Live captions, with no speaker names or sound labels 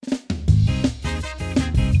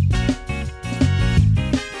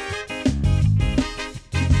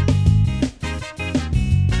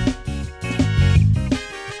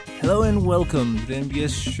welcome to the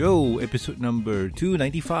MBS show, episode number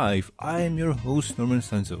 295. I am your host, Norman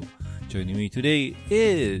Sanzo. Joining me today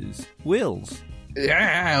is Wills.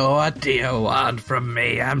 Yeah, what do you want from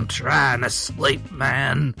me? I'm trying to sleep,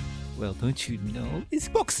 man. Well, don't you know, it's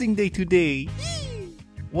Boxing Day today.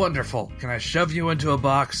 Wonderful. Can I shove you into a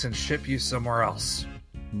box and ship you somewhere else?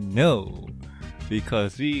 No,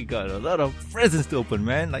 because we got a lot of presents to open,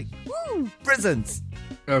 man. Like, woo, presents.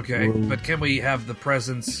 Okay, Whoa. but can we have the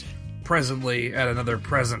presents presently at another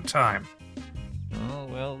present time? Oh,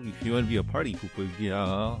 well, if you want to be a party pooper,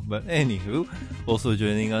 yeah. But anywho, also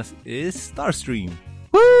joining us is Starstream.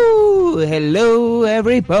 Woo! Hello,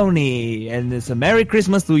 everybody, and it's a Merry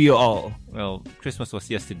Christmas to you all. Well, Christmas was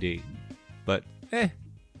yesterday, but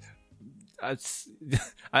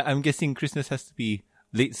I'm guessing Christmas has to be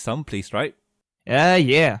late someplace, right?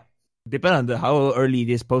 Yeah. Depend on how early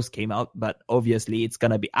this post came out, but obviously it's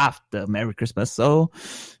gonna be after Merry Christmas, so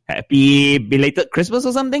happy belated Christmas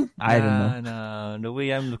or something? I don't know. No. The way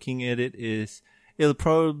I'm looking at it is it'll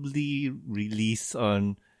probably release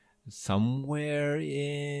on somewhere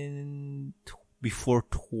in before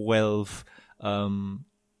 12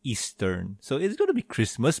 Eastern. So it's gonna be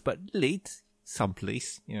Christmas, but late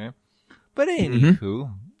someplace, yeah. But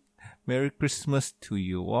anywho, Merry Christmas to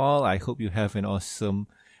you all. I hope you have an awesome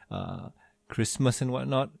Christmas and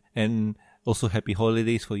whatnot, and also happy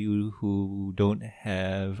holidays for you who don't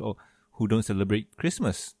have or who don't celebrate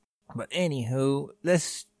Christmas. But anyhow,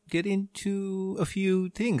 let's get into a few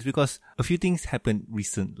things, because a few things happened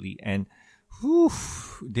recently, and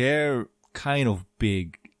they're kind of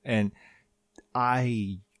big, and how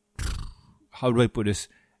do I put this?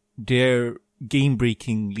 They're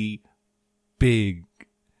game-breakingly big.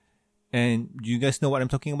 And do you guys know what I'm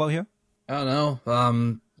talking about here? I don't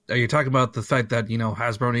know. Are you talking about the fact that,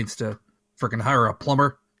 Hasbro needs to freaking hire a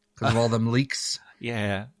plumber because of all them leaks?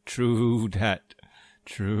 Yeah, true that.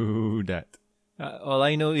 All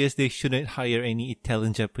I know is they shouldn't hire any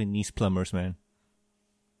Italian Japanese plumbers, man.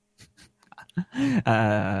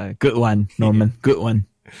 Good one, Norman. Good one.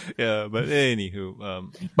 Yeah, but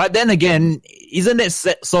anywho. But then again, isn't that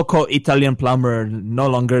so-called Italian plumber no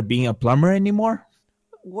longer being a plumber anymore?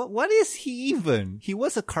 What is he even? He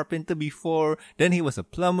was a carpenter before, then he was a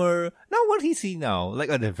plumber. Now what is he now?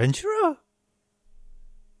 Like an adventurer?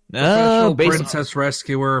 Professional princess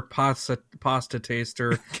rescuer, pasta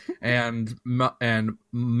taster, and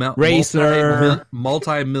racer,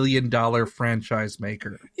 multi-million dollar franchise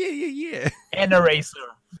maker. Yeah. And a racer.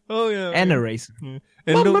 Oh yeah. And a racer. Yeah.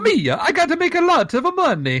 Mamma mia! I got to make a lot of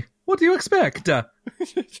money. What do you expect? Yeah.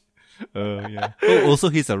 Oh, also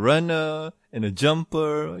he's a runner and a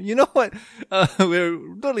jumper. You know what? We're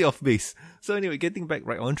totally off base. So anyway, getting back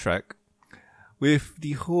right on track with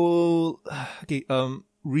the whole.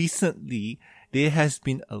 Recently there has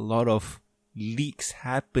been a lot of leaks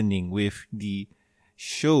happening with the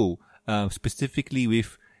show, specifically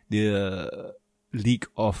with the leak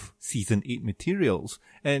of season 8 materials,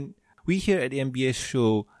 and we here at the MBS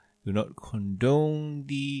show do not condone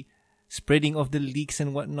the spreading of the leaks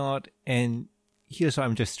and whatnot. And here's what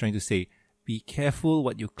I'm just trying to say. Be careful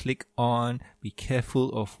what you click on. Be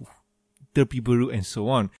careful of Derpy and so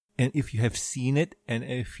on. And if you have seen it and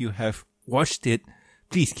if you have watched it,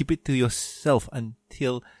 please keep it to yourself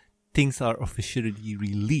until things are officially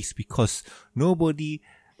released, because nobody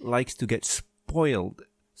likes to get spoiled.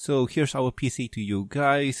 So here's our PSA to you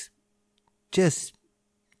guys. Just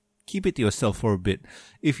keep it to yourself for a bit.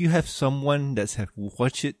 If you have someone that's have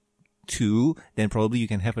watched it too, then probably you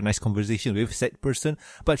can have a nice conversation with said person.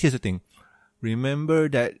 But here's the thing. Remember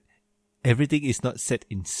that everything is not set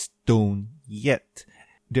in stone yet.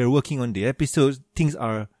 They're working on the episodes. Things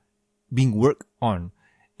are being worked on.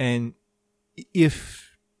 And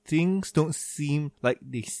if things don't seem like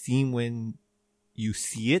they seem when you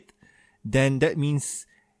see it, then that means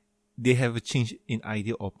they have a change in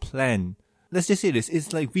idea or plan. Let's just say this.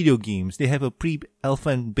 It's like video games. They have a pre-alpha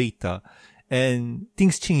and beta, and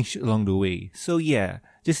things change along the way. So yeah,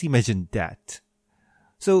 just imagine that.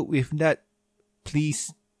 So with that,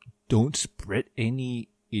 please don't spread any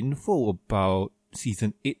info about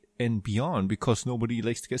season 8 and beyond, because nobody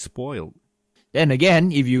likes to get spoiled. Then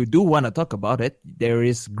again, if you do want to talk about it, there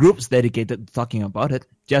is groups dedicated to talking about it.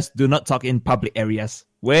 Just do not talk in public areas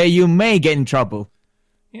where you may get in trouble.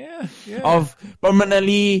 Yeah. Of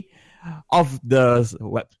permanently off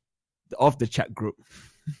the chat group.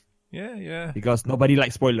 Yeah. Because nobody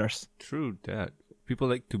likes spoilers. True that. People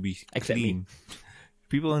like to be Except clean. me.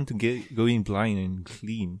 People want to go in blind and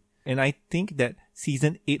clean. And I think that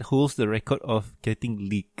season 8 holds the record of getting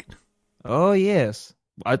leaked. Oh, yes.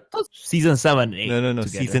 I thought season 7 and 8 No. together.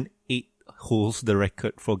 Season 8 holds the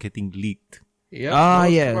record for getting leaked.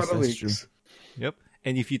 Yep, yes, most that's true. leaks. Yep.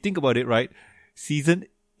 And if you think about it, right, season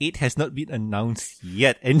 8 has not been announced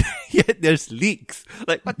yet, and yet there's leaks.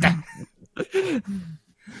 Like, what the?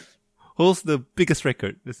 Holds the biggest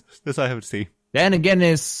record. That's all I have to say. Then again,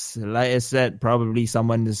 is like I said, probably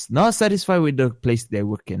someone is not satisfied with the place they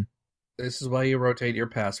work in. This is why you rotate your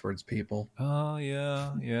passwords, people. Oh,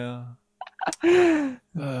 yeah.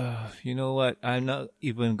 You know what? I'm not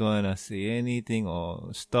even gonna say anything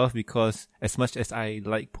or stuff because as much as I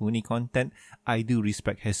like pony content, I do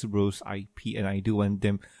respect Hasbro's IP and I do want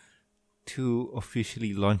them to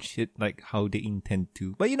officially launch it like how they intend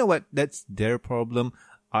to. But you know what? That's their problem.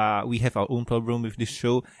 We have our own problem with this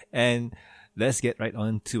show, and let's get right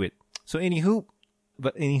on to it. So anywho,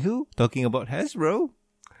 talking about Hasbro,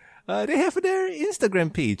 they have their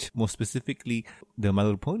Instagram page. More specifically, the My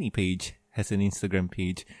Little Pony page has an Instagram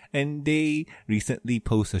page, and they recently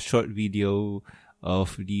posted a short video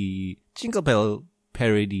of the Jingle Bell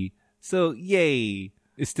parody. So yay!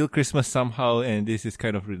 It's still Christmas somehow, and this is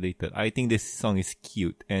kind of related. I think this song is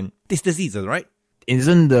cute, and it's the season, right?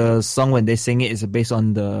 Isn't the song when they sing it is based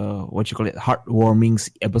on the heartwarming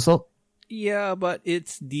episode? Yeah, but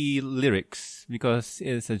it's the lyrics because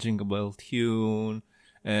it's a Jingle Bell tune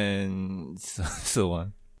and so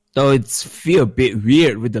on. So it's feel a bit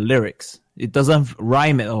weird with the lyrics. It doesn't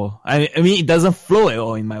rhyme at all. I mean, it doesn't flow at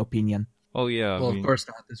all, in my opinion. Oh yeah. Well, of course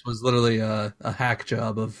not. This was literally a hack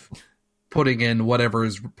job of putting in whatever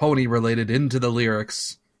is pony related into the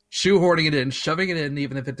lyrics, shoehorning it in, shoving it in,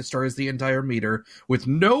 even if it destroys the entire meter, with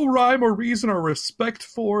no rhyme or reason or respect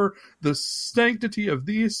for the sanctity of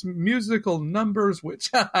these musical numbers. Which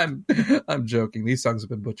I'm joking. These songs have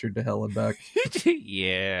been butchered to hell and back.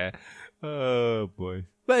 Yeah. Oh boy.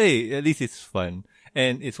 But hey, at least it's fun.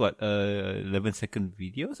 And it's what, 11-second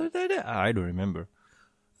video or something like that? I don't remember.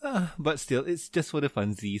 But still, it's just for the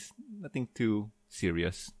funsies. Nothing too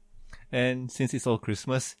serious. And since it's all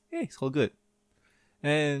Christmas, hey, it's all good.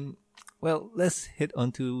 And, well, let's head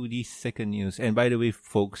on to the second news. And by the way,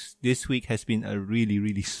 folks, this week has been a really,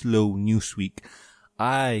 really slow news week.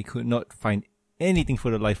 I could not find anything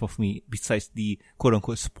for the life of me besides the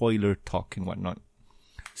quote-unquote spoiler talk and whatnot.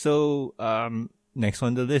 So, next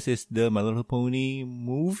on the list is the My Little Pony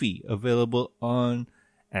movie available on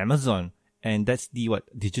Amazon. And that's the,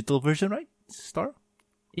 digital version, right, Star?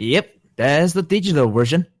 Yep, that's the digital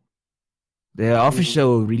version. The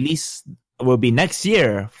official release will be next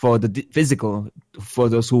year for the physical, for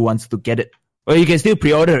those who wants to get it. Well, you can still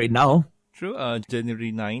pre-order it now. True,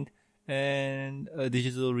 January 9th. And a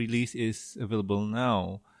digital release is available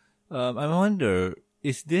now. I wonder,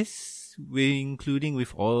 is this including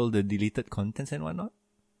with all the deleted contents and whatnot?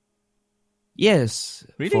 Yes.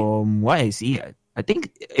 Really? From what I see, I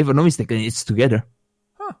think, if I'm not mistaken, it's together.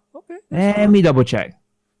 Huh, okay. Let me double check.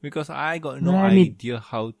 Because I got no idea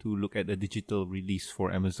how to look at the digital release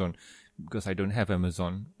for Amazon. Because I don't have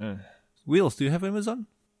Amazon. Wheels, do you have Amazon?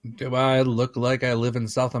 Do I look like I live in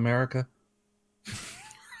South America?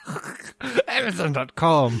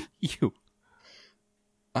 Amazon.com. You.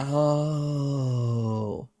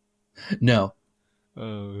 Oh. No.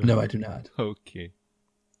 No, I do not. Okay.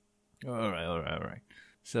 All right.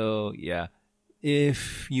 So, yeah.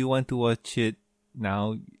 If you want to watch it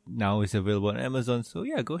now it's available on Amazon. So,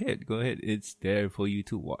 yeah, go ahead. It's there for you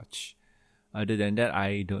to watch. Other than that,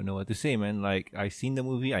 I don't know what to say, man. Like, I've seen the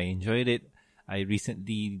movie. I enjoyed it. I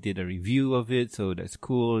recently did a review of it, so that's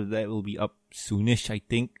cool. That will be up soonish, I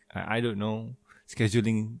think. I don't know.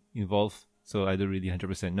 Scheduling involved, so I don't really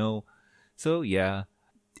 100% know. So, yeah,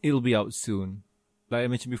 it'll be out soon. Like I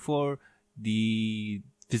mentioned before, the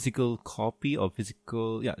physical copy of the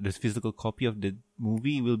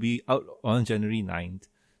movie will be out on January 9th.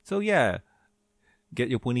 So, yeah, get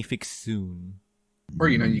your pony fix soon. Or,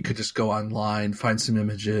 you could just go online, find some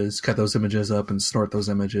images, cut those images up, and snort those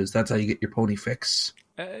images. That's how you get your pony fix.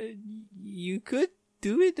 You could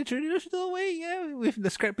do it the traditional way, yeah, with the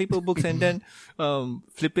scrap paper books and then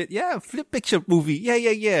flip it. Yeah, flip picture movie.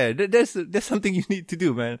 Yeah. That's something you need to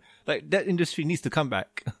do, man. Like, that industry needs to come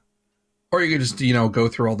back. Or you could just, go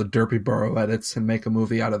through all the Derpy Burrow edits and make a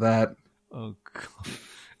movie out of that. Oh, God.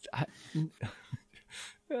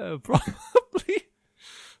 Probably.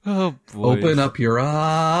 Oh, boy. Open up your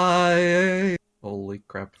eye. Holy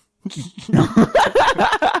crap.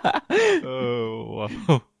 Oh,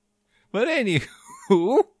 wow. But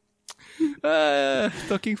anywho,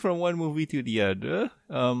 talking from one movie to the other,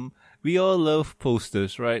 we all love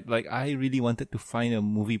posters, right? Like, I really wanted to find a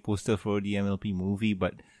movie poster for the MLP movie,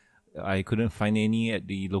 but I couldn't find any at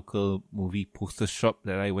the local movie poster shop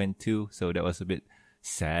that I went to, so that was a bit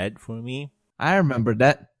sad for me. I remember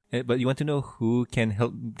that. But you want to know who can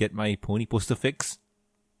help get my pony poster fix?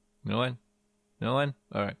 No one? No one?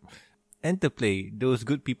 Alright. Enterplay, those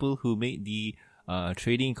good people who made the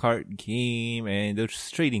trading card game and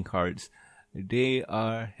those trading cards, they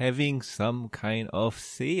are having some kind of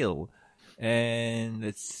sale. And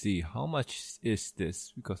let's see, how much is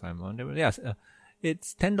this? Because I'm on there. Yes,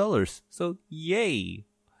 it's $10. So yay!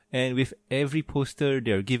 And with every poster,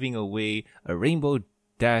 they're giving away a Rainbow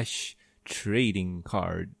Dash trading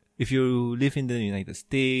card. If you live in the United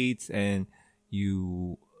States and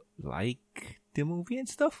you like the movie and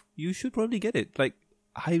stuff, you should probably get it. Like,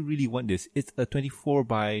 I really want this. It's a 24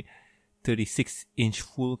 by 36 inch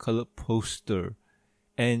full color poster.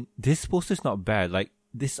 And this poster is not bad. Like,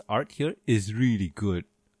 this art here is really good.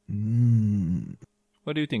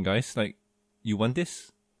 What do you think, guys? Like, you want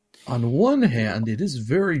this? On one hand, it is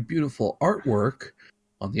very beautiful artwork.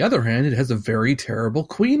 On the other hand, it has a very terrible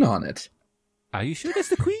queen on it. Are you sure that's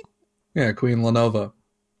the queen? Yeah, Queen Lenovo.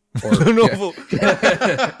 Or, Lenovo.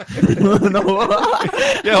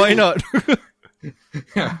 Yeah, why not?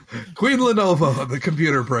 Yeah. Queen Lenovo, the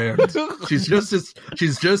computer brand. She's just as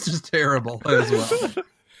terrible as well.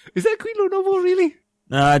 Is that Queen Lenovo really?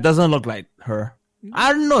 It doesn't look like her.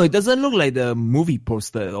 I don't know. It doesn't look like the movie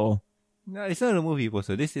poster at all. No, it's not a movie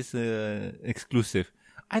poster. This is exclusive.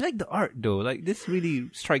 I like the art though. Like, this really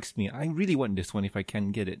strikes me. I really want this one if I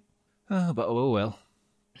can get it. But oh well.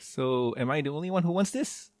 So, am I the only one who wants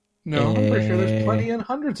this? No, I'm pretty sure there's plenty and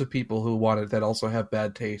hundreds of people who want it that also have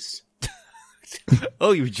bad taste.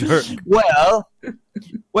 Oh, you jerk. Well,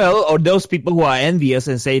 or those people who are envious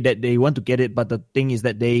and say that they want to get it, but the thing is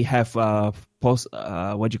that they have a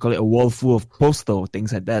wall full of postal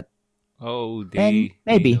things like that. Oh, Maybe.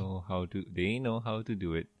 they know how to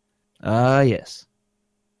do it. Yes.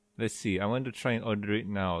 Let's see. I want to try and order it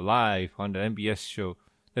now, live on the MBS show.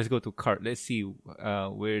 Let's go to cart. Let's see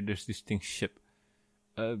where does this thing ship.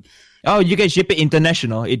 Oh, you can ship it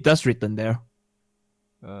international. It does written there.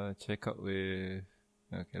 Check out with.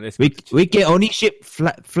 Okay, let's. We can only ship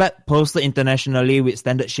flat poster internationally with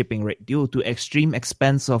standard shipping rate due to extreme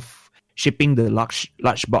expense of shipping the large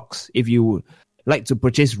box. If you would like to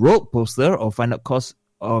purchase rolled poster or find out cost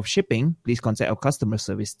of shipping, please contact our customer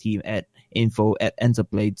service team at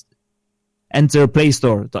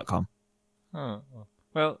info@enterplaystore.com. Oh.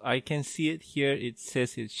 Well, I can see it here. It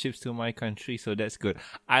says it ships to my country, so that's good.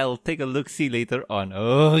 I'll take a look-see later on.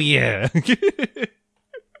 Oh, yeah.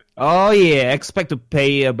 Oh, yeah. Expect to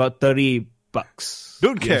pay about $30.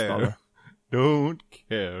 Don't care. Don't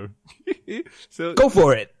care. So go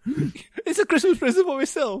for it. It's a Christmas present for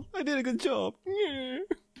myself. I did a good job.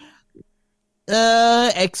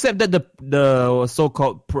 Except that the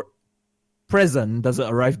so-called present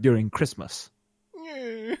doesn't arrive during Christmas.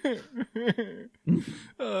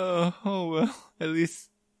 Oh well, at least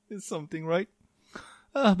it's something, right?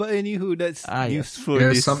 But anywho, that's useful.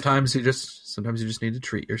 Yeah, sometimes you just need to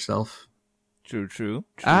treat yourself. True.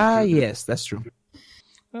 Yes, that's true.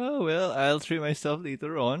 Oh well, I'll treat myself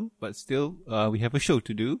later on, but still, we have a show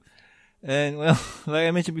to do. And well, like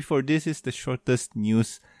I mentioned before, this is the shortest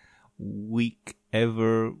news week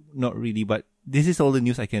ever. Not really, but this is all the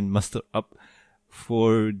news I can muster up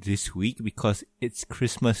for this week because it's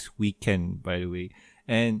Christmas weekend, by the way,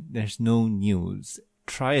 and there's no news.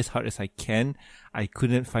 Try as hard as I can. I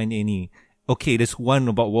couldn't find any. Okay, there's one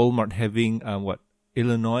about Walmart having,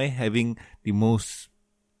 Illinois having the most,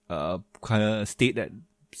 kind of state that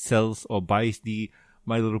sells or buys the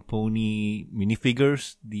My Little Pony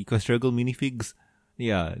minifigures, the Struggle minifigs.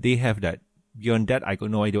 Yeah, they have that. Beyond that, I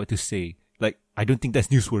got no idea what to say. Like, I don't think that's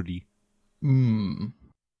newsworthy.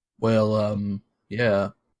 Well, yeah.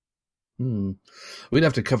 We'd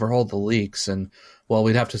have to cover all the leaks, and, well,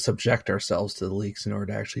 we'd have to subject ourselves to the leaks in order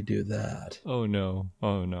to actually do that. Oh no,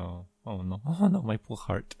 my poor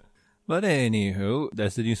heart. But anywho,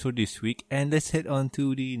 that's the news for this week, and let's head on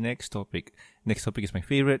to the next topic. Next topic is my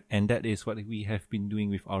favorite, and that is what we have been doing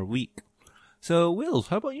with our week. So, Will,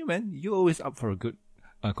 how about you, man? You're always up for a good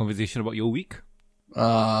conversation about your week.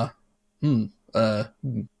 I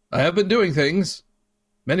have been doing things.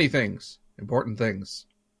 Many things. Important things.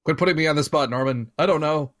 Quit putting me on the spot, Norman. I don't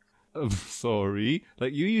know. I'm sorry.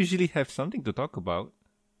 Like, you usually have something to talk about.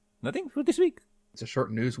 Nothing for this week? It's a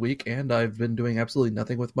short news week, and I've been doing absolutely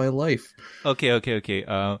nothing with my life. Okay.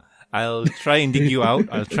 I'll try and dig you out.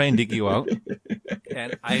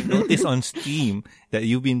 And I noticed on Steam that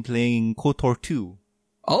you've been playing KOTOR 2.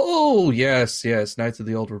 Oh, yes. Knights of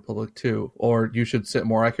the Old Republic 2. Or you should say,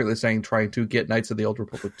 more accurately saying, trying to get Knights of the Old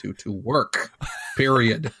Republic 2 to work.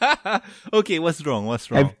 Period. Okay, what's wrong?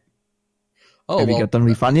 Have you gotten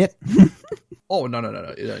refund yet? Oh,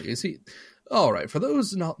 no. You see, All right, for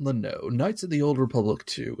those not in the know, Knights of the Old Republic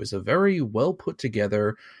 2 is a very well put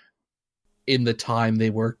together, in the time they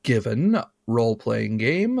were given, role-playing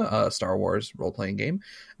game, Star Wars role-playing game,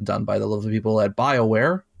 done by the lovely people at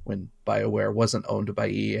BioWare, when BioWare wasn't owned by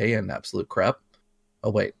EA and absolute crap.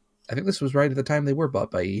 Oh, wait. I think this was right at the time they were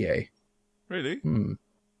bought by EA. Really?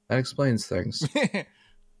 That explains things.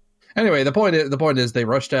 Anyway, the point is they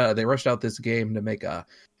rushed out this game to make a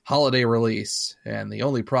holiday release, and the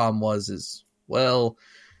only problem is when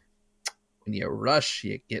you rush,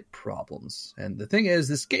 you get problems. And the thing is,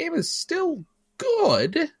 this game is still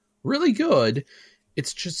good, really good.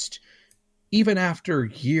 It's just, even after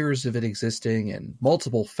years of it existing and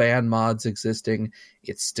multiple fan mods existing,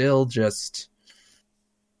 it's still just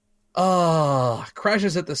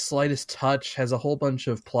crashes at the slightest touch, has a whole bunch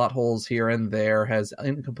of plot holes here and there, has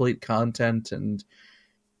incomplete content, and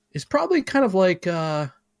is probably kind of like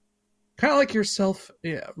yourself,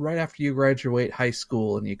 right after you graduate high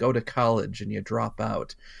school and you go to college and you drop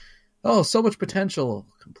out. Oh, so much potential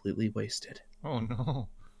completely wasted. Oh no,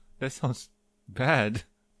 that sounds bad.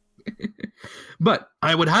 But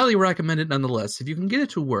I would highly recommend it nonetheless. If you can get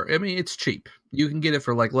it to work, I mean, it's cheap. You can get it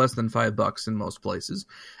for like less than $5 in most places,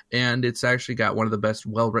 and it's actually got one of the best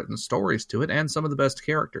well-written stories to it, and some of the best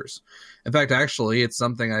characters. In fact, actually, it's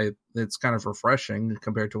something it's kind of refreshing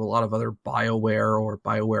compared to a lot of other BioWare or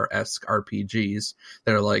BioWare-esque RPGs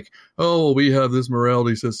that are like, oh, we have this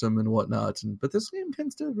morality system and whatnot, but this game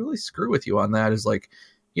tends to really screw with you on that. Is like,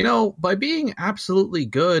 by being absolutely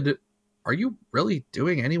good, are you really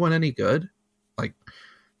doing anyone any good? Like,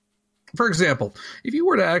 for example, if you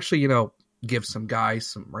were to actually, give some guy,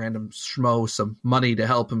 some random schmo, some money to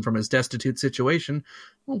help him from his destitute situation,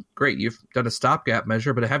 well, great, you've done a stopgap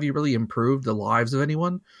measure, but have you really improved the lives of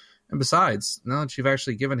anyone? And besides, now that you've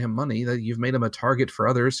actually given him money, that you've made him a target for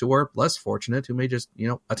others who are less fortunate, who may just,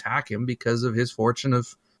 attack him because of his fortune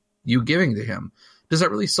of you giving to him. Does that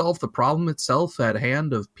really solve the problem itself at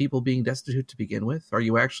hand of people being destitute to begin with? Are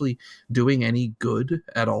you actually doing any good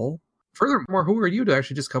at all? Furthermore, who are you to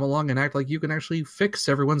actually just come along and act like you can actually fix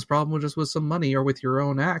everyone's problem just with some money or with your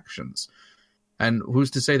own actions? And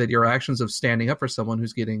who's to say that your actions of standing up for someone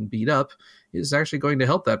who's getting beat up is actually going to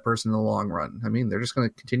help that person in the long run? I mean, they're just going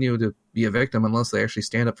to continue to be a victim unless they actually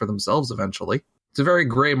stand up for themselves eventually. It's a very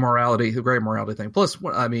gray morality thing. Plus,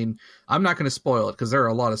 I mean, I'm not going to spoil it because there are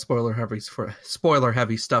a lot of spoiler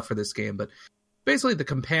heavy stuff for this game. But basically, the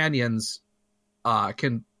companions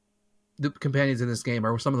in this game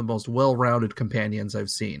are some of the most well-rounded companions I've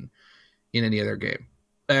seen in any other game.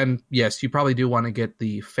 And yes, you probably do want to get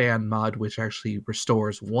the fan mod, which actually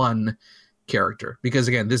restores one character, because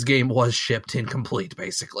again, this game was shipped incomplete,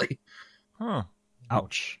 basically. Huh?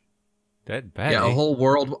 Ouch. That bad? Yeah, a whole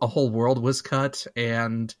world was cut,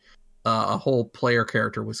 and a whole player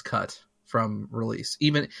character was cut from release.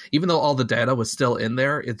 Even though all the data was still in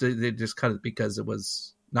there, they just cut it because it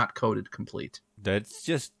was not coded complete. That's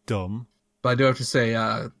just dumb. But I do have to say,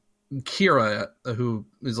 Kira, who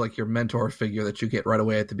is like your mentor figure that you get right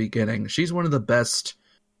away at the beginning, she's one of the best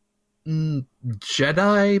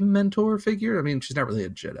Jedi mentor figure. I mean, she's not really a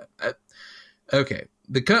Jedi. Okay,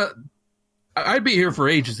 I'd be here for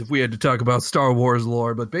ages if we had to talk about Star Wars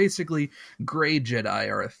lore, but basically, gray Jedi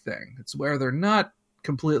are a thing. It's where they're not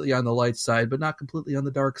completely on the light side, but not completely on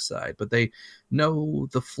the dark side, but they know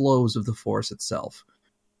the flows of the Force itself.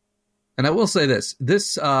 And I will say this,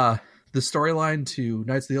 the storyline to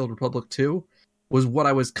Knights of the Old Republic 2 was what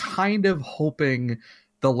I was kind of hoping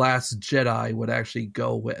The Last Jedi would actually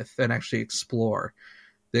go with and actually explore.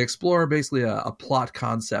 They explore basically a plot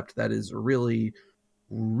concept that is really,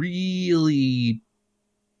 really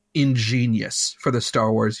ingenious for the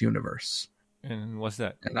Star Wars universe. And what's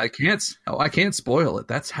that? And I can't spoil it.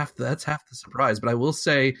 That's half the surprise. But I will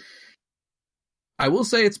say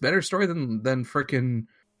it's better story than frickin'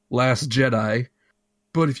 Last Jedi.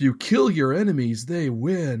 But if you kill your enemies, they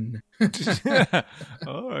win.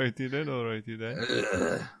 Alrighty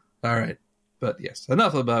then. All right. But yes,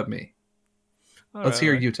 enough about me. Let's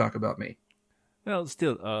hear you talk about me. Well,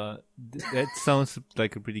 still, that sounds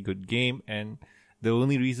like a pretty good game, and the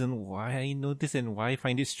only reason why I know this and why I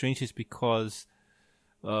find it strange is because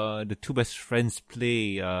the two best friends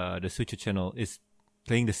play the Switcher channel is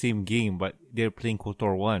playing the same game, but they're playing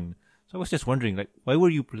KOTOR 1. So I was just wondering, like, why were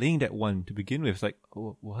you playing that one to begin with? It's like,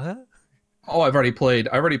 oh, what? Oh, I already played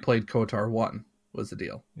KOTOR 1 was the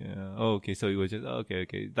deal. Yeah. Oh, okay. So it was just,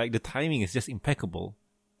 okay. Like, the timing is just impeccable.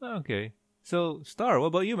 Okay. So, Star, what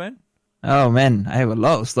about you, man? Oh man, I have a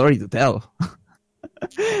lot of story to tell.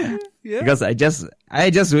 Yeah. Because I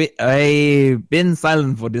been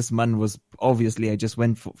silent for this month was obviously I just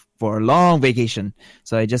went for a long vacation.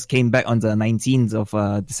 So I just came back on the 19th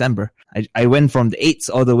of December. I went from the 8th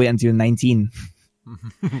all the way until 19.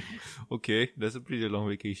 Okay, that's a pretty long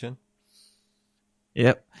vacation.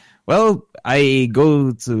 Yep. Well, I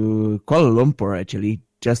go to Kuala Lumpur actually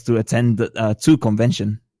just to attend the 2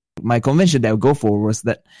 convention. My convention that I go for was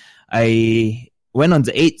that I went on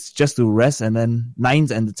the 8th just to rest, and then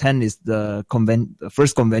 9th and the 10th is the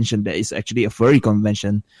first convention that is actually a furry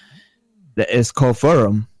convention that is called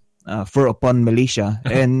Forum, Fur Upon Malaysia.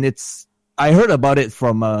 And I heard about it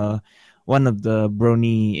from one of the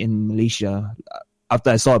brony in Malaysia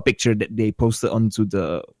after I saw a picture that they posted onto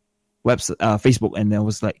the website, Facebook, and I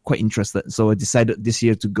was like quite interested. So I decided this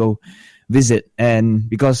year to go visit, and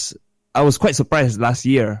because I was quite surprised last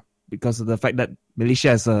year because of the fact that Malaysia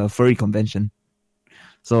has a furry convention.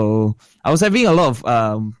 So I was having a lot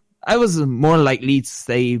of, I was more likely to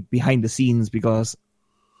stay behind the scenes because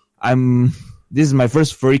this is my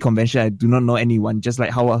first furry convention. I do not know anyone, just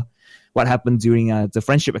like how, what happened during the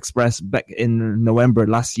Friendship Express back in November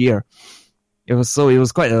last year. It was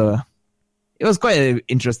quite an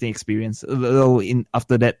interesting experience. Although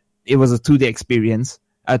after that, it was a 2-day experience,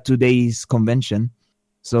 a 2 days convention.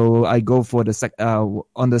 So I go for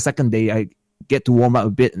on the second day, I get to warm up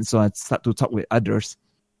a bit, and so I start to talk with others.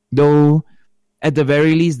 Though, at the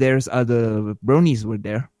very least, there's other bronies were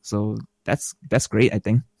there, so that's great, I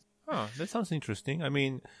think. Oh, that sounds interesting. I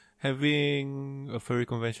mean, having a furry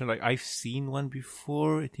convention, like I've seen one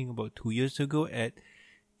before, I think about 2 years ago at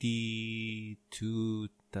the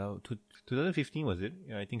 2015, was it?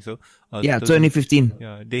 Yeah, I think so. 2015.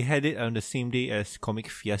 Yeah, they had it on the same day as Comic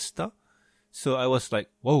Fiesta. So I was like,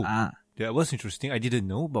 whoa, that was interesting. I didn't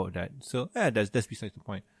know about that. So yeah, that's besides the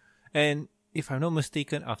point. And if I'm not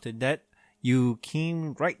mistaken, after that, you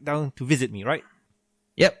came right down to visit me, right?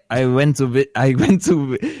 Yep, I went to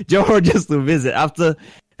Johor just to visit. After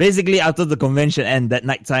the convention and that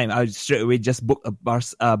night time, I straight away just booked a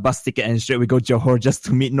bus ticket and straight away go Johor just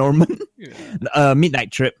to meet Norman. Yeah.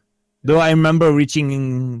 Midnight trip. Though I remember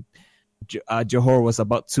reaching Johor was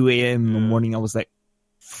about 2 a.m. in the morning. I was like,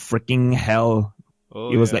 freaking hell.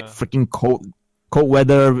 It was like freaking cold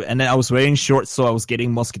weather, and then I was wearing shorts, so I was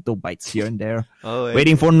getting mosquito bites here and there.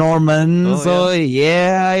 Waiting for Norman.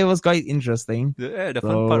 It was quite interesting.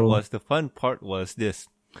 The fun part was this.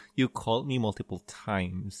 You called me multiple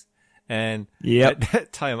times, and at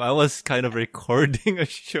that time I was kind of recording a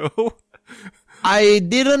show. I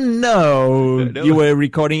didn't know you were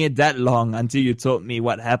recording it that long until you told me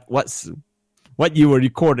what you were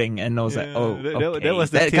recording, and I was like,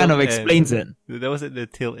 that kind of explains it. That was at the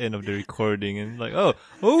tail end of the recording, and like, I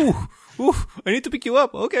need to pick you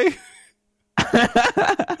up. Okay.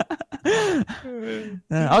 I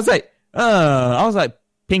was like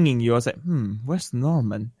pinging you. I was like, where's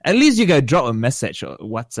Norman? At least you could drop a message or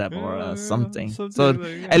WhatsApp or something. So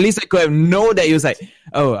at least I could have known that you was like,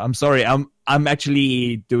 oh, I'm sorry, I'm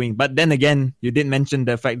actually doing. But then again, you did mention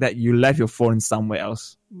the fact that you left your phone somewhere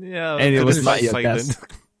else. Yeah, and it was not your desk.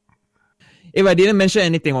 If I didn't mention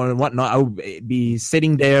anything or whatnot, I would be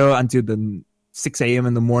sitting there until the 6 a.m.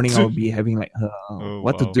 in the morning. I would be having like,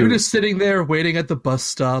 what to do. You're just sitting there waiting at the bus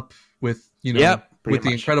stop with, with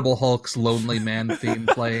the Incredible Hulk's Lonely Man theme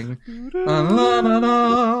playing. You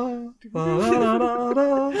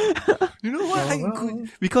know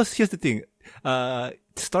what? Because here's the thing.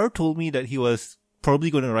 Star told me that he was probably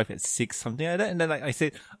going to arrive at 6, something like that. And then I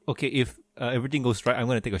said, okay, if everything goes right, I'm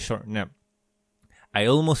going to take a short nap. I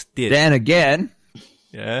almost did. Then again,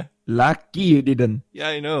 lucky you didn't. Yeah,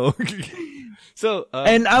 I know. So,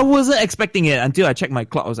 and I wasn't expecting it until I checked my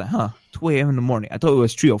clock. I was like, 2 a.m. in the morning. I thought it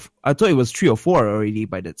was 3 or 4 already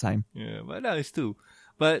by that time. Yeah, but now it's 2.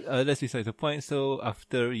 But that's besides the point. So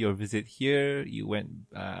after your visit here, you went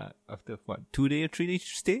after what, 2 day or 3 day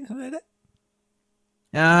stay, something like that?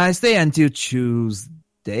 I stay until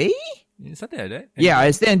Tuesday. Something like that. Yeah,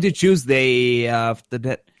 I stay until Tuesday. After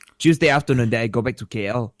that, Tuesday afternoon, then I go back to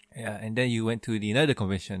KL. Yeah, and then you went to another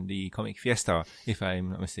convention, the Comic Fiesta, if I'm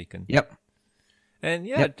not mistaken. Yep. And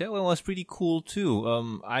that one was pretty cool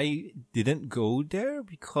too. I didn't go there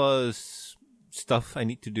because stuff I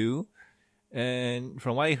need to do. And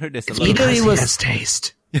from what I heard, there's a lot of... It was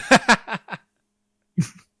taste.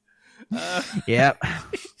 Yep.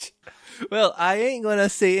 Well, I ain't gonna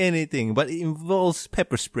say anything, but it involves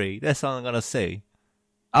pepper spray. That's all I'm gonna say.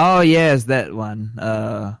 Oh, yes, that one.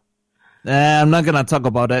 I'm not gonna talk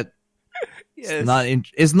about it.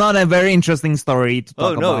 Yes. It's not a very interesting story to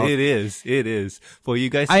talk about. It is. It is. For you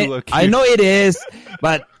guys who are curious. I know it is,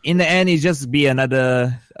 but in the end, it just be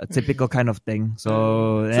another typical kind of thing.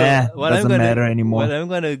 So doesn't matter anymore. What I'm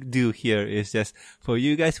gonna do here is just for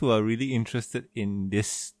you guys who are really interested in this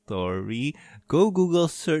story, go Google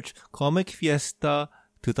search Comic Fiesta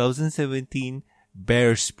 2017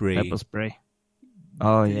 Bear Spray. Pepper spray.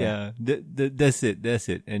 Oh yeah. That's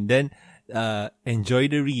it. And then enjoy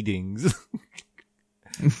the readings.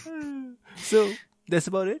 So that's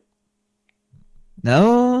about it.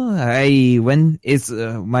 No, it's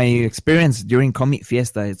my experience during Comic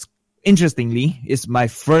Fiesta. It's my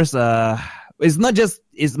first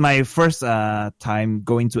it's my first time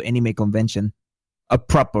going to anime convention, a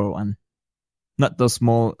proper one, not those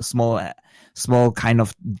small kind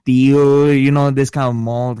of deal, this kind of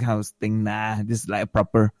mall kind of thing. Nah, this is like a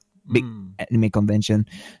proper big anime convention.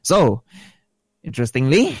 So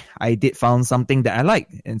interestingly, I did found something that I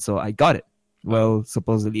liked, and so I got it. Well,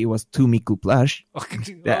 supposedly it was two Miku plush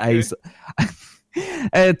that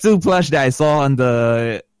two plush that I saw on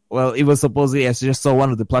the. Well, it was supposedly I just saw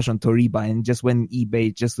one of the plush on Toriba and just went on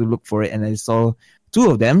eBay just to look for it, and I saw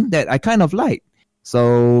two of them that I kind of like.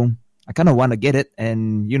 So I kind of want to get it,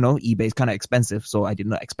 and eBay is kind of expensive, so I did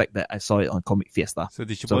not expect that. I saw it on Comic Fiesta. So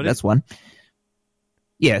did you? So that's one.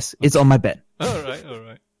 Yes, it's on my bed. All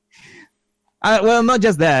right. Well, not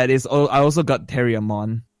just that. I also got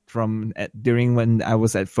Terriermon during when I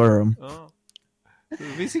was at Firm. Oh. So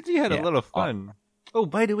basically, you had a lot of fun. Oh,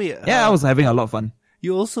 by the way, I was having a lot of fun.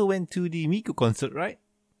 You also went to the Miku concert, right?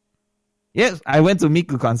 Yes, I went to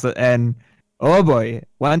Miku concert, and oh boy,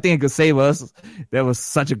 one thing I could say was that was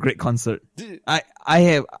such a great concert. I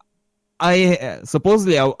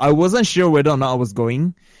supposedly I wasn't sure whether or not I was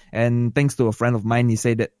going, and thanks to a friend of mine, he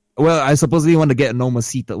said that. Well, I supposedly want to get a normal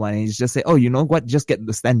seated one, and he just said, "Oh, you know what? Just get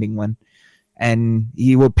the standing one." And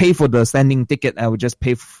he will pay for the standing ticket. I would just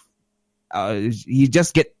pay.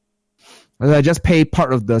 Just pay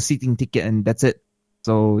part of the seating ticket, and that's it.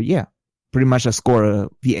 So yeah, pretty much I score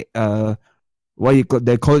they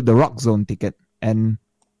call it the Rock Zone ticket, and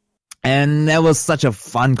that was such a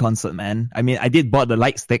fun concert, man. I mean, I did bought the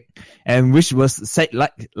light stick, and which was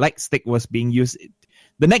light stick was being used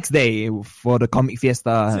the next day for the Comic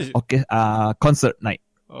Fiesta concert night,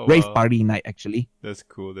 rave party night actually. That's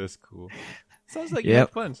cool. Sounds like you had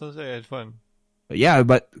fun. Yeah,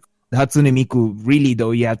 but Hatsune Miku, really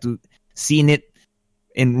though, you have to see it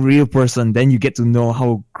in real person, then you get to know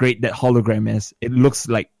how great that hologram is. It looks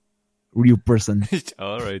like real person.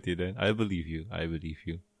 Alrighty then, I believe you. At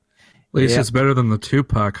least it's better than the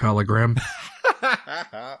Tupac hologram.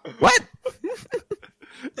 What?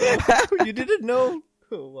 You didn't know?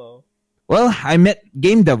 Oh, wow. Well, I met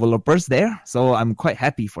game developers there, so I'm quite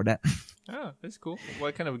happy for that. Ah, that's cool.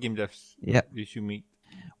 What kind of game devs did you meet?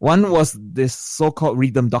 One was this so-called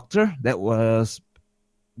Rhythm Doctor that was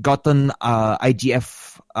gotten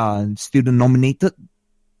IGF student nominated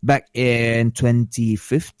back in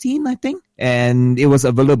 2015, I think, and it was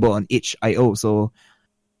available on itch.io. So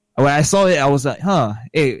when I saw it, I was like,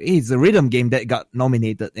 it's a rhythm game that got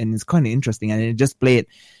nominated, and it's kind of interesting. And I just play it.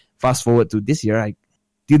 Fast forward to this year, I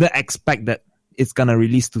didn't expect that it's gonna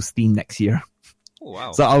release to Steam next year. Oh,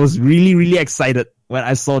 wow. So I was really, really excited when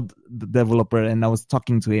I saw the developer, and I was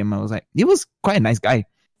talking to him. I was like, he was quite a nice guy.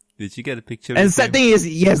 Did you get a picture? And the sad thing is,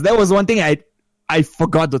 yes, that was one thing I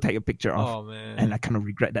forgot to take a picture of. Oh man! And I kind of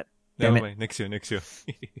regret that. Damn it. Next year.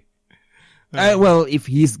 Well, if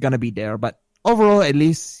he's gonna be there, but overall, at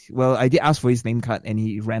least, well, I did ask for his name card, and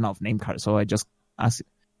he ran out of name card, so I just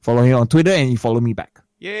follow him on Twitter, and he followed me back.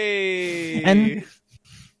 Yay!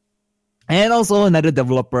 And also another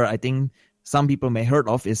developer, I think some people may heard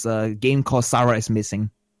of, is a game called Sarah is Missing.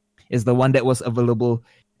 It's the one that was available.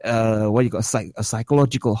 A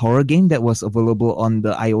psychological horror game that was available on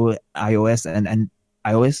the iOS and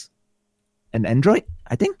iOS and Android,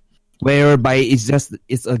 I think, whereby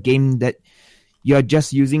it's a game that you're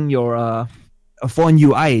just using your a phone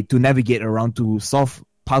UI to navigate around to solve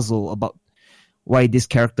puzzle about why this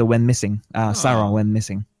character went missing, Sarah went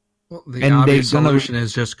missing. Well, the obvious solution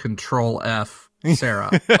is just Control F,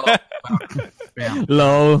 Sarah. Yeah.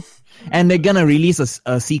 Low. And they're gonna release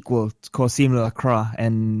a sequel called Simulacra,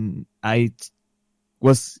 and that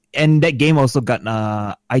game also got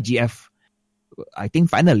IGF, I think,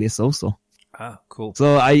 finalist also. Ah, cool.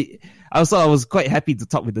 So I was quite happy to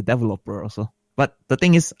talk with the developer also. But the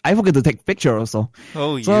thing is, I forgot to take a picture also.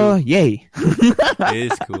 Oh, so yay!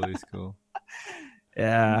 It's cool.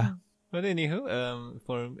 Yeah. But anywho,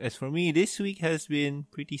 for me, this week has been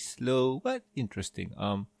pretty slow but interesting.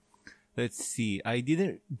 Let's see. I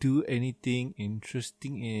didn't do anything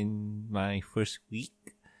interesting in my first week.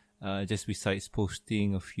 Just besides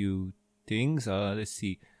posting a few things. Let's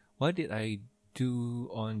see. What did I do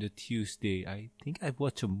on the Tuesday? I think I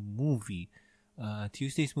watched a movie.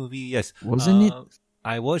 Tuesday's movie, yes. Wasn't it?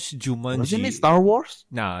 I watched Jumanji. Wasn't it Star Wars?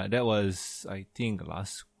 Nah, that was, I think,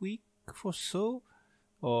 last week or so.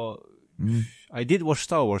 Or I did watch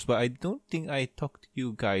Star Wars, but I don't think I talked to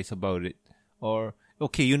you guys about it. Or,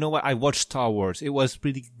 okay, you know what? I watched Star Wars. It was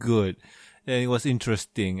pretty good. And it was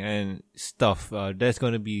interesting and stuff. That's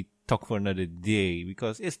going to be talk for another day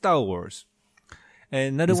because it's Star Wars.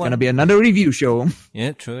 And another It's one. gonna be another review show.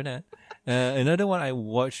 Yeah, true that. Another one I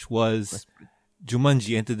watched was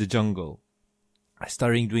Jumanji: Enter the Jungle,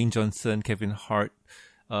 starring Dwayne Johnson, Kevin Hart,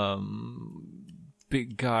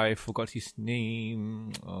 big guy, forgot his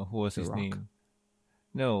name. Who was his name?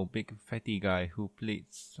 No, big fatty guy who played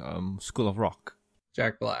School of Rock.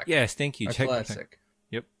 Jack Black. Yes, thank you, A Jack Black. classic.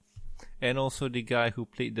 Yep. And also the guy who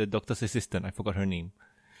played the doctor's assistant. I forgot her name.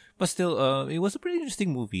 But still, it was a pretty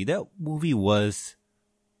interesting movie. That movie was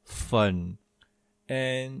fun.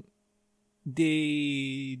 And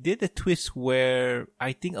they did a twist where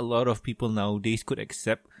I think a lot of people nowadays could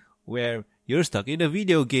accept, where you're stuck in a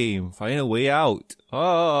video game, find a way out.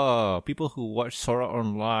 People who watch Sora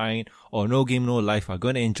Online or No Game No Life are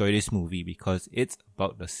going to enjoy this movie because it's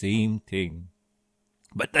about the same thing,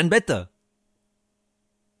 but done better.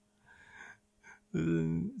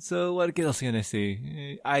 So what else can I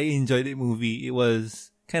say? I enjoyed the movie. It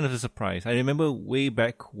was kind of a surprise. I remember way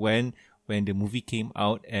back when the movie came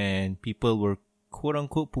out and people were quote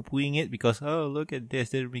unquote poo-pooing it because, oh, look at this,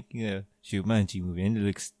 they're making a Jumanji movie and it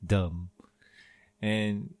looks dumb.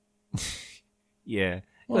 And yeah.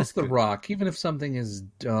 Well, it's The Rock. Even if something is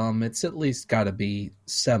dumb, it's at least got to be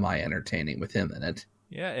semi-entertaining with him in it.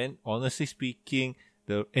 Yeah, and honestly speaking,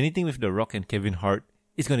 anything with The Rock and Kevin Hart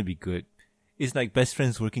is going to be good. It's like best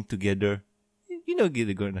friends working together. You know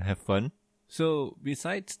they're going to have fun. So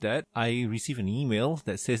besides that, I received an email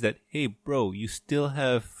that says that, hey bro, you still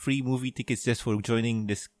have free movie tickets just for joining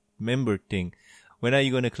this member thing. When are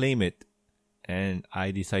you going to claim it? And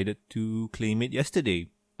I decided to claim it yesterday.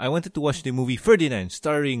 I wanted to watch the movie Ferdinand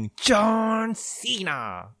starring John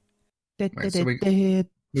Cena. Right, so we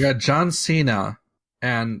got John Cena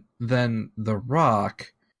and then The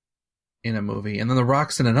Rock in a movie. And then The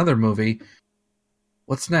Rock's in another movie.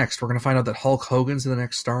 What's next? We're going to find out that Hulk Hogan's in the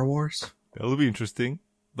next Star Wars? That'll be interesting.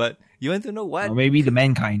 But you want to know what? Or maybe the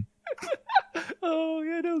Mankind. Oh,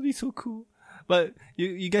 yeah, that would be so cool. But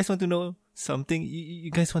you guys want to know something?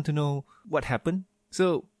 You guys want to know what happened?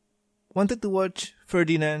 So, wanted to watch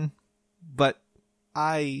Ferdinand, but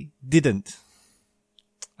I didn't.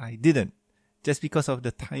 Just because of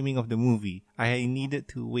the timing of the movie. I needed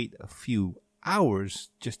to wait a few hours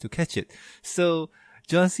just to catch it. So,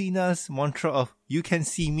 John Cena's mantra of "you can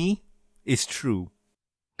see me" is true.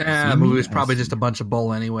 The movie was probably just a bunch of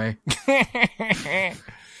bull anyway. I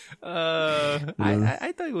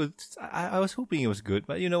thought it was. I was hoping it was good,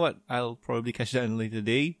 but you know what? I'll probably catch that in a later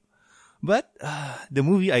day. But the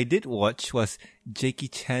movie I did watch was Jackie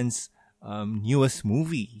Chan's newest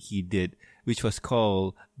movie he did, which was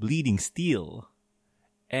called Bleeding Steel,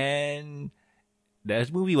 and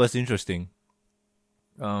that movie was interesting.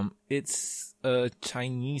 It's a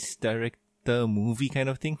Chinese director movie kind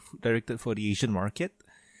of thing, directed for the Asian market.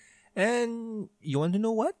 And you want to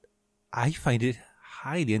know what? I find it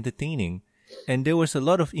highly entertaining. And there was a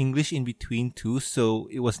lot of English in between too, so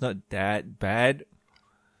it was not that bad.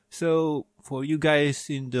 So for you guys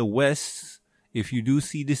in the West, if you do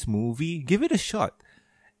see this movie, give it a shot.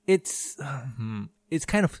 It's kind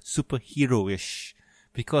of superhero-ish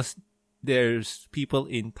because there's people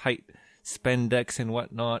in tight spandex and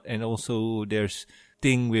whatnot, and also there's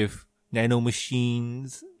thing with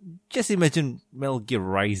nanomachines. Just imagine Metal Gear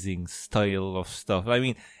Rising style of stuff. I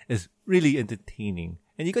mean, it's really entertaining.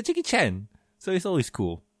 And you got Jackie Chan, so it's always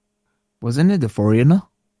cool. Wasn't it The Foreigner?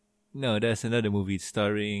 No, there's another movie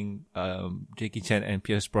starring Jackie Chan and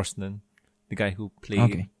Pierce Brosnan, the guy who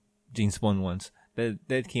played James Bond once.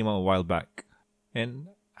 That came out a while back. And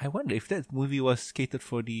I wonder if that movie was catered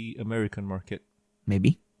for the American market.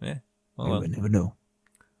 Maybe. Yeah. I would never know.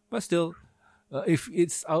 But still, if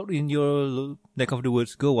it's out in your neck of the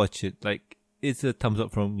woods, go watch it. Like, it's a thumbs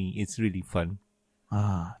up from me. It's really fun.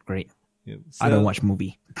 Ah, great. Yeah, I don't watch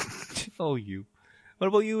movie. Oh, you. What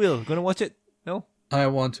about you, Will? Gonna watch it? No? I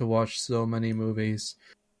want to watch so many movies,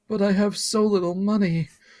 but I have so little money.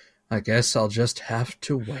 I guess I'll just have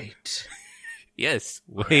to wait. Yes,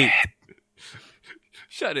 wait.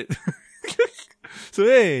 Shut it. So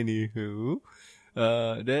anywho,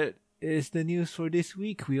 that is the news for this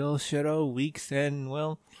week. We all share our weeks, and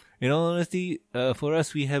well, in all honesty, for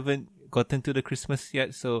us, we haven't gotten to the Christmas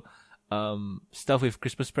yet, so stuff with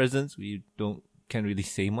Christmas presents, we can't really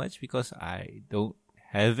say much because I don't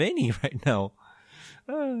have any right now.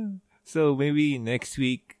 So maybe next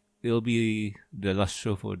week it'll be the last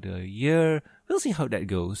show for the year. We'll see how that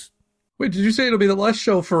goes. Wait, did you say it'll be the last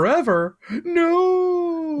show forever?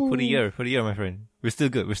 No! For the year, my friend. We're still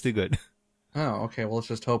good. Oh, okay. Well, let's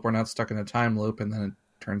just hope we're not stuck in a time loop, and then it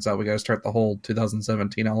turns out we gotta start the whole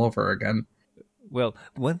 2017 all over again. Well,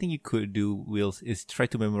 one thing you could do, Wills, is try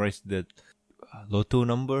to memorize the lotto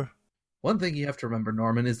number. One thing you have to remember,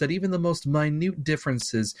 Norman, is that even the most minute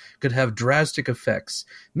differences could have drastic effects.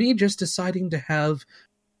 Me just deciding to have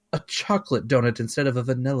a chocolate donut instead of a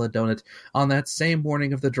vanilla donut on that same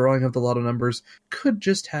morning of the drawing of the lotto numbers could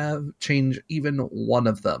just change even one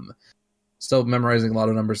of them. So memorizing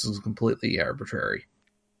lotto numbers is completely arbitrary.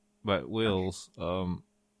 But Wills,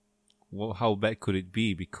 well, how bad could it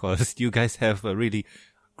be? Because you guys have a really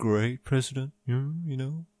great president, you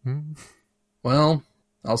know. Well,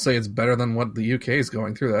 I'll say it's better than what the UK is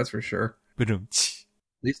going through. That's for sure. But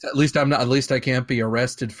At least I'm not. At least I can't be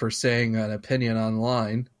arrested for saying an opinion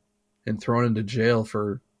online and thrown into jail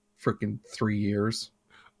for freaking 3 years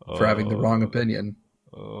for having the wrong opinion.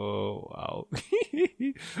 Oh wow!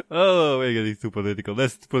 Oh, we're getting too political.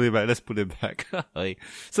 Let's put it back.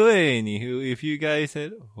 So anywho, if you guys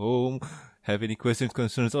at home have any questions,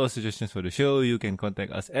 concerns, or suggestions for the show, you can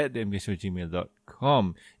contact us at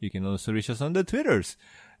thembsshow@gmail.com. You can also reach us on the Twitters.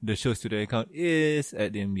 The show's Twitter account is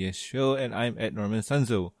at the MBS Show, and I'm at Norman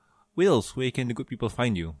Sanzo. Wills, where can the good people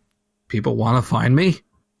find you? People want to find me?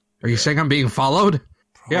 Are you saying I'm being followed?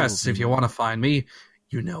 Probably. Yes, if you want to find me,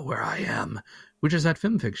 you know where I am, which is at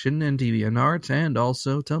FilmFiction and DeviantArt, and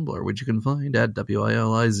also Tumblr, which you can find at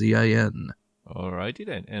WILIZIN. Alrighty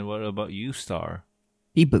then. And what about you, Star?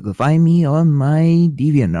 People can find me on my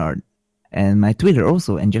DeviantArt and my Twitter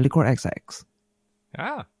also, AngelicoreXX.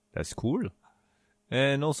 Ah, that's cool.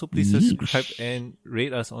 And also please subscribe and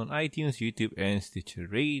rate us on iTunes, YouTube, and Stitcher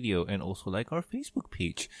Radio, and also like our Facebook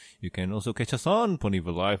page. You can also catch us on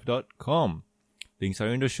ponyvillelife.com. Links are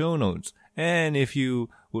in the show notes. And if you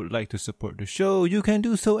would like to support the show, you can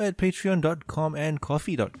do so at patreon.com and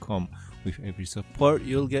coffee.com. With every support,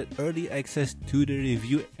 you'll get early access to the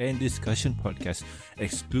review and discussion podcast,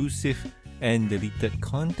 exclusive and deleted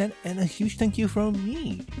content, and a huge thank you from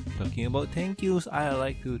me. Talking about thank yous, I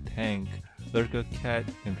like to thank Lurker Cat,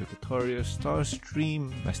 Emprecatorius,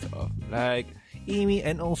 Starstream, Master of Lag, Amy,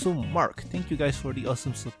 and also Mark. Thank you guys for the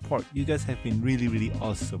awesome support. You guys have been really, really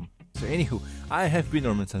awesome. So anywho, I have been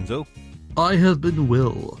Norman Sanzo. I have been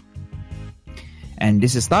Will. And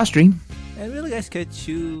this is Starstream. And we'll guys catch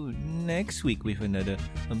you next week with another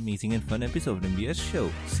amazing and fun episode of the MBS Show.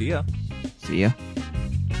 See ya. See ya.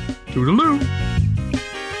 Toodaloo.